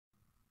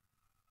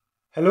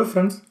Hello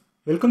friends,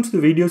 welcome to the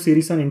video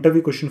series on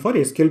interview question for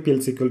SQL PL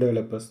SQL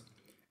developers.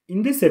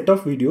 In this set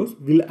of videos,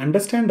 we'll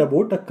understand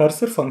about a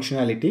cursor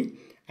functionality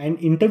and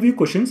interview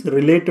questions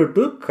related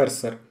to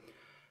cursor.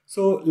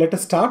 So let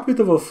us start with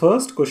our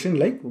first question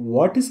like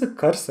what is a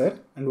cursor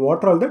and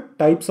what are all the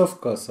types of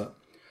cursor.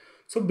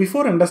 So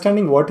before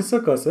understanding what is a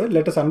cursor,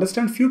 let us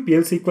understand few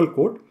PL SQL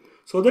code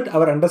so that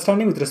our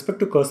understanding with respect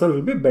to cursor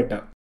will be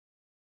better.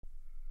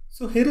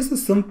 So here is a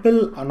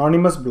simple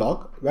anonymous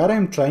block where I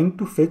am trying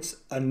to fetch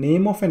a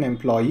name of an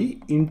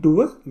employee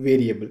into a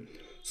variable.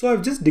 So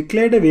I've just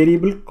declared a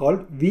variable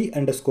called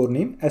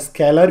v_name, a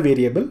scalar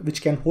variable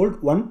which can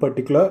hold one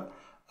particular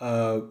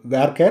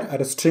varchar or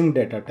a string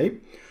data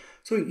type.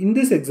 So in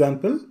this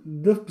example,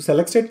 the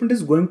select statement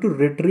is going to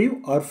retrieve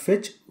or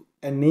fetch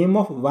a name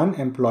of one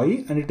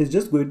employee and it is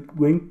just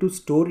going to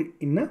store it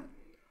in a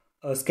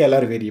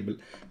scalar variable.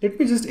 Let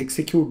me just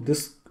execute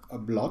this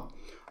block.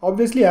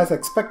 Obviously, as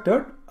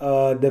expected,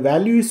 the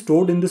value is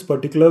stored in this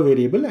particular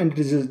variable and it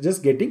is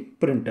just getting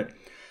printed.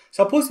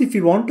 Suppose if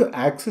you want to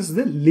access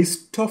the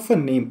list of a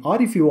name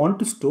or if you want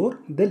to store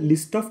the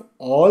list of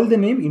all the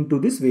name into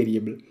this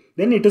variable,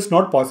 then it is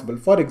not possible.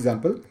 For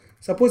example,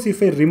 suppose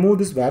if I remove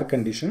this where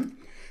condition,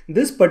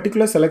 this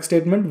particular select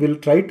statement will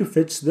try to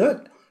fetch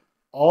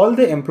all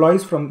the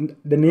employees from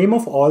the name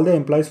of all the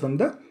employees from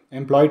the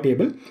employee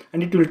table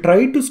and it will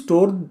try to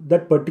store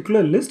that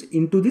particular list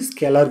into this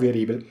scalar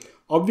variable.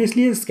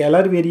 Obviously, a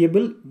scalar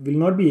variable will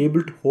not be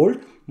able to hold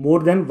more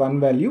than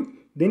one value.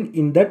 Then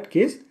in that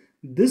case,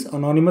 this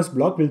anonymous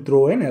block will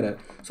throw an error.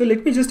 So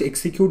let me just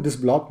execute this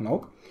block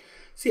now.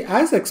 See,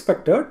 as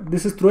expected,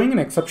 this is throwing an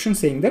exception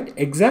saying that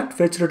exact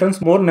fetch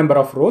returns more number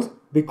of rows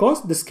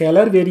because the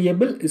scalar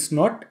variable is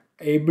not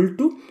able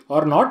to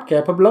or not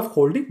capable of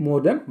holding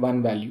more than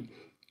one value.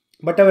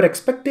 But our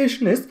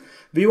expectation is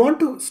we want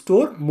to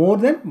store more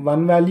than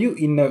one value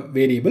in a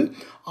variable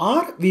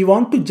or we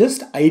want to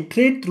just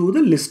iterate through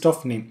the list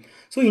of name.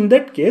 So in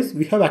that case,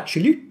 we have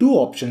actually two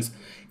options.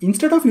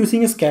 Instead of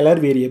using a scalar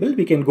variable,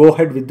 we can go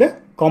ahead with the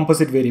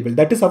composite variable.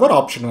 That is our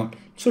option one.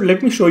 So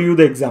let me show you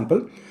the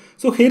example.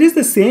 So here is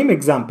the same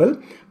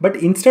example, but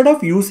instead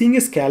of using a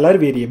scalar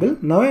variable,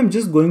 now I am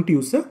just going to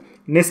use a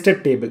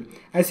nested table.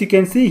 As you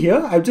can see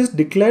here, I've just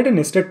declared a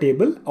nested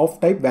table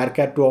of type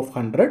varchar2 of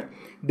 100.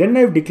 Then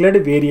I've declared a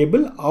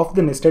variable of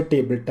the nested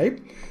table type.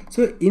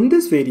 So in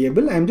this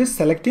variable, I'm just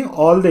selecting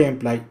all the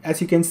employee.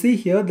 As you can see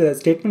here, the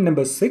statement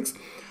number 6,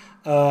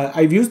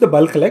 I've used the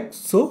bulk collect.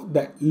 So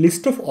the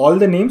list of all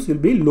the names will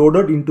be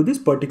loaded into this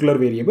particular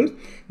variable.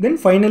 Then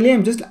finally,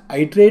 I'm just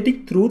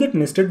iterating through that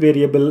nested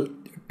variable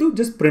to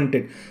just print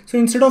it. So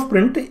instead of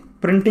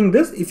printing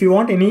this, if you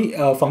want any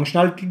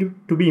functionality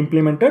to be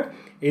implemented,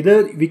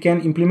 either we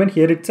can implement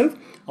here itself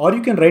or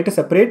you can write a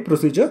separate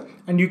procedure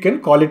and you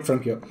can call it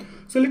from here.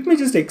 So let me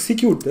just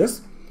execute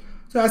this.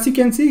 So as you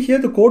can see here,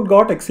 the code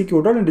got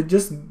executed and it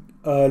just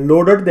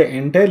loaded the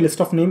entire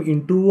list of name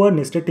into a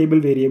nested table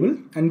variable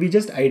and we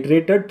just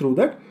iterated through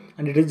that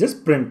and it is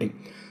just printing.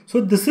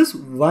 So this is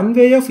one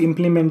way of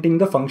implementing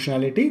the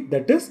functionality,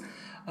 that is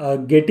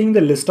getting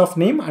the list of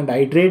name and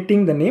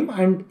iterating the name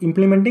and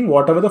implementing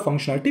whatever the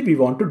functionality we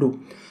want to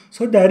do.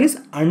 So there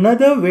is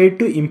another way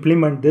to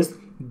implement this,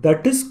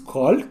 that is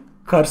called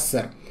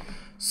cursor.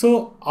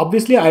 So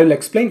obviously I will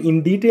explain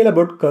in detail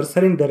about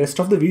cursor in the rest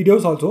of the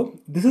videos also.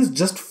 This is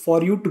just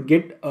for you to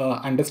get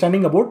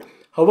understanding about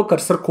how a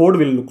cursor code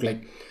will look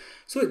like.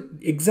 So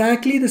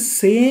exactly the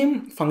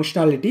same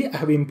functionality I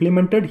have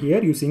implemented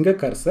here using a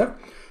cursor.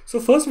 So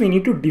first we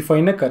need to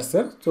define a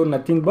cursor. So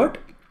nothing but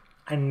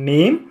a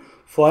name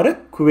for a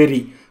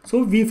query.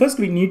 So we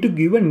need to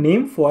give a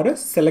name for a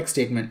select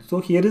statement. So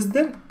here is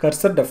the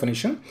cursor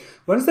definition.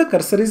 Once the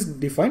cursor is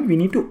defined, we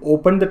need to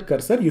open that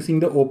cursor using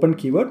the open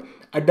keyword.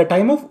 At the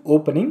time of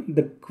opening,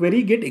 the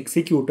query get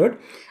executed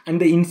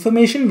and the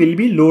information will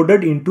be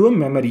loaded into a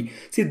memory.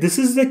 See, this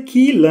is the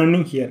key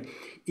learning here.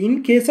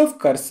 In case of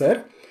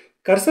cursor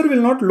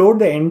will not load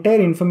the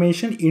entire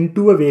information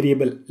into a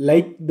variable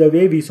like the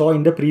way we saw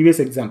in the previous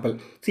example.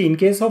 See, in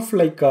case of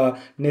like a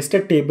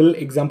nested table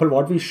example,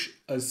 what we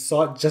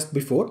saw just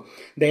before,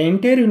 the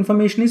entire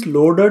information is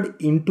loaded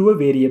into a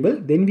variable.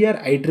 Then we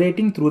are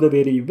iterating through the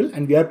variable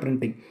and we are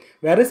printing.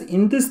 Whereas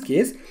in this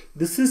case,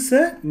 this is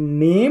a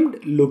named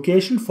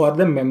location for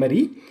the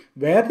memory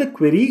where the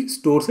query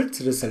stores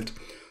its result.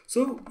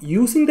 So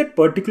using that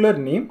particular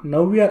name,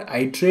 now we are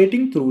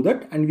iterating through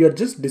that and we are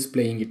just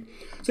displaying it.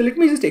 So let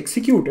me just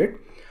execute it.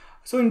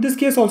 So in this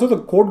case also the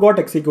code got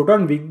executed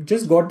and we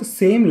just got the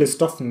same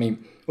list of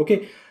name.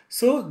 Okay.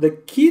 So the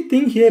key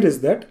thing here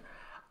is that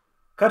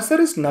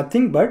cursor is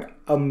nothing but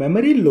a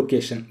memory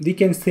location. We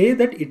can say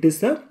that it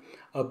is a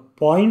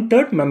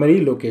pointed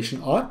memory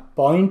location or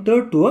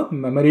pointer to a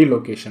memory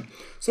location.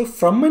 So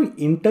from an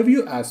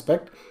interview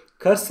aspect,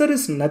 cursor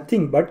is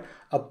nothing but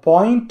a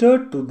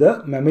pointer to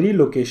the memory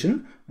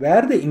location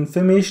where the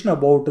information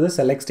about the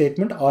select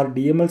statement or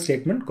DML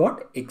statement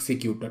got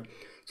executed.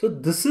 So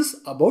this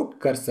is about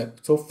cursor.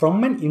 So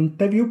from an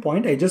interview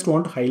point, I just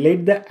want to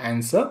highlight the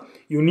answer.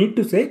 You need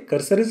to say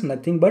cursor is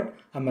nothing but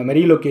a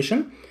memory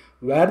location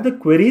where the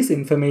query's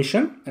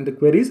information and the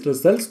query's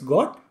results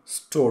got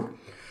stored.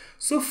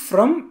 So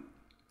from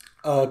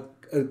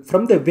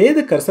the way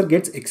the cursor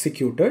gets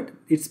executed,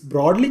 it's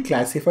broadly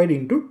classified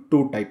into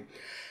two types.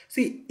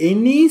 See,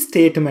 any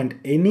statement,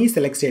 any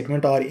select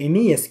statement or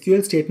any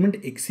SQL statement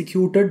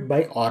executed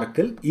by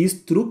Oracle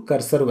is through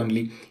cursor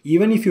only.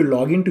 Even if you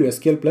log into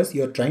SQL Plus,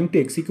 you are trying to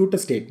execute a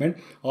statement,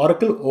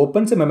 Oracle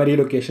opens a memory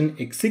location,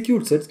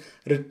 executes it,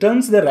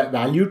 returns the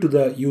value to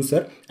the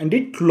user, and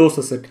it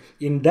closes it.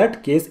 In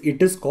that case,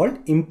 it is called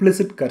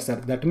implicit cursor.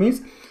 That means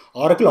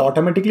Oracle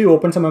automatically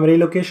opens a memory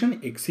location,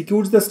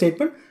 executes the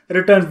statement,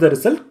 returns the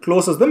result,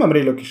 closes the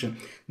memory location.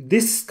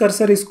 This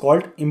cursor is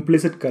called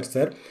implicit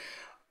cursor.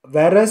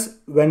 Whereas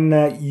when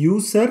a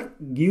user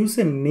gives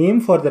a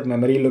name for that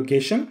memory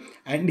location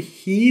and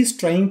he is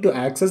trying to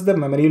access the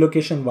memory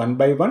location one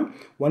by one,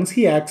 once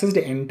he accessed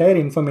the entire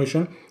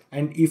information,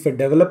 and if a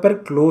developer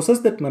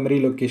closes that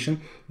memory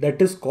location,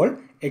 that is called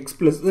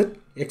explicit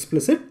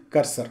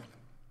cursor.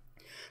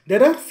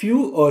 There are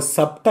few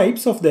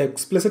subtypes of the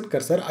explicit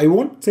cursor. I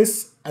won't say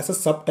as a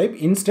subtype.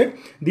 Instead,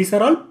 these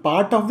are all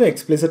part of the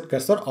explicit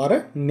cursor or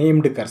a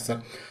named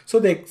cursor. So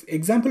the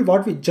example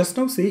what we just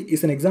now see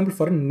is an example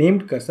for a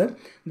named cursor.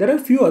 There are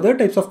few other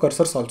types of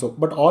cursors also,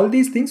 but all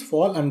these things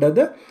fall under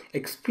the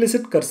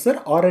explicit cursor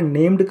or a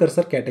named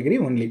cursor category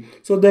only.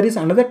 So there is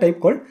another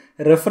type called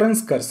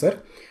reference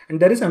cursor,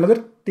 and there is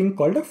another thing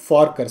called a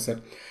for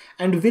cursor.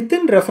 And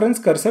within reference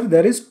cursor,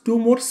 there is two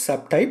more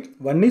subtypes.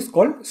 One is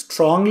called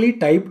strongly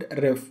typed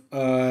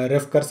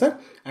ref cursor.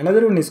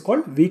 Another one is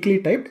called weakly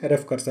typed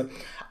ref cursor.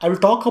 I will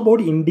talk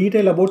about in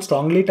detail about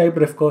strongly typed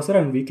ref cursor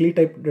and weakly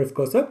typed ref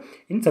cursor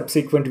in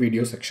subsequent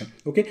video section.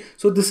 Okay,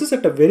 so this is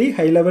at a very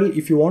high level.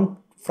 If you want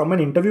from an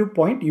interview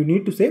point, you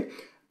need to say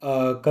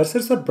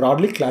cursors are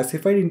broadly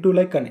classified into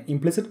like an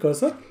implicit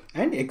cursor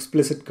and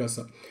explicit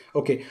cursor.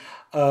 Okay,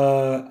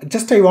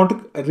 just I want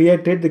to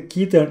reiterate the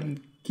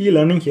key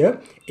learning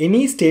here.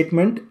 Any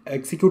statement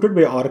executed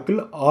by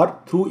Oracle or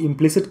through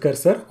implicit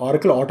cursor,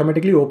 Oracle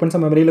automatically opens a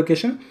memory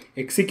location,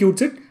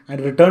 executes it,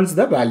 and returns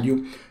the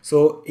value.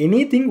 So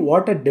anything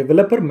what a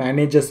developer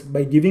manages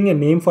by giving a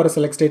name for a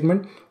select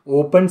statement,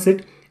 opens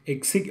it,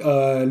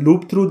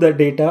 loop through the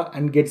data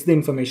and gets the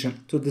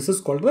information. So this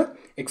is called the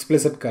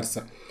explicit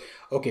cursor.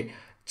 Okay,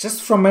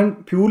 just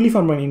purely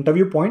from an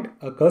interview point,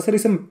 a cursor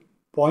is a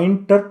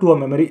pointer to a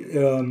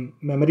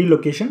memory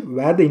location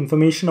where the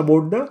information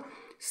about the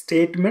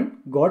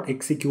statement got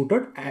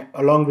executed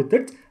along with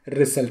its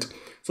result.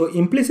 So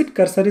implicit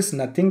cursor is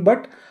nothing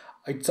but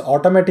it's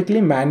automatically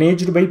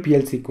managed by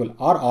PL SQL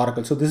or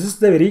Oracle. So this is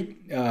the very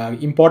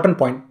important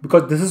point,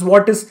 because this is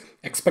what is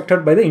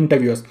expected by the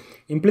interviewers.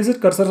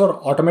 Implicit cursors are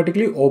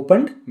automatically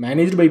opened,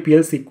 managed by PL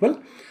SQL.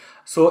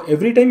 So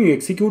every time you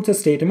execute a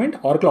statement,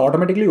 Oracle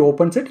automatically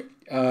opens it,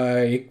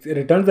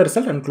 returns the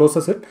result and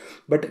closes it.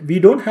 But we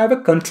don't have a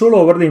control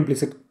over the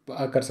implicit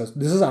cursors.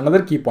 This is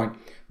another key point.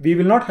 We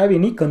will not have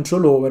any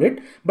control over it,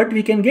 but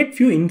we can get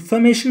few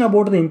information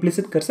about the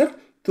implicit cursor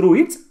through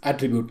its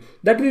attribute.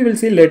 That we will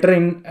see later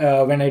in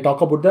when I talk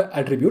about the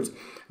attributes.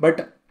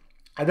 But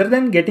other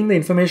than getting the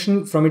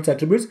information from its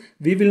attributes,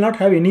 we will not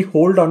have any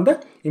hold on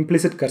the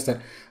implicit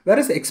cursor.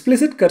 Whereas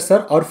explicit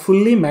cursor are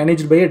fully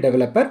managed by a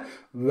developer,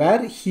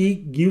 where he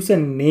gives a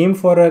name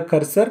for a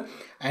cursor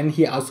and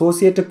he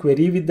associates a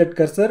query with that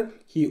cursor.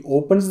 He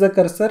opens the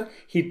cursor.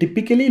 He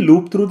typically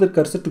loops through the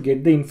cursor to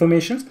get the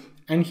information,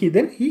 and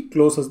he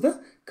closes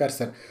the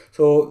cursor.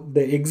 So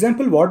the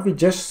example what we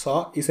just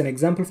saw is an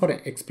example for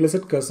an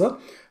explicit cursor,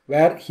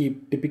 where he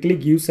typically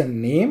gives a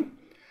name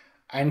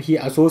and he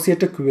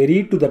associates a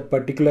query to that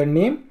particular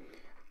name,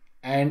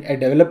 and a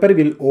developer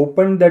will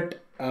open that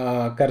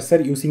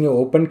cursor using an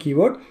open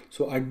keyword.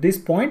 So at this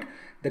point,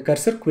 the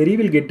cursor query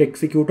will get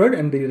executed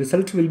and the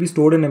results will be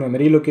stored in a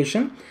memory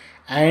location,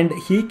 and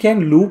he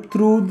can loop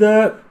through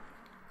the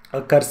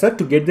cursor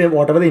to get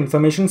whatever the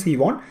informations he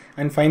want,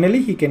 and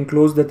finally he can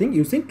close the thing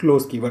using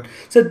close keyword.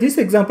 So this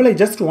example I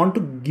just want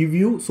to give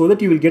you so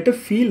that you will get a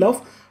feel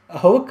of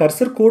how a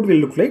cursor code will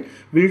look like.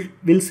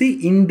 We'll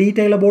see in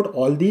detail about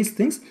all these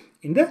things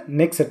in the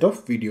next set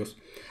of videos.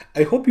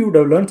 I hope you would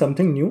have learned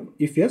something new.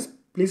 If yes,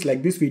 please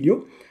like this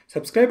video,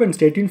 subscribe and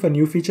stay tuned for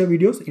new feature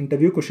videos,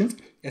 interview questions,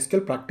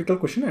 SQL practical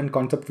question and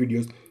concept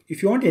videos.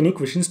 If you want any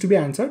questions to be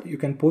answered, you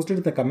can post it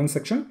in the comment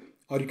section,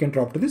 or you can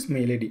drop to this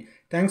mail ID.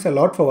 Thanks a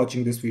lot for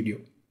watching this video.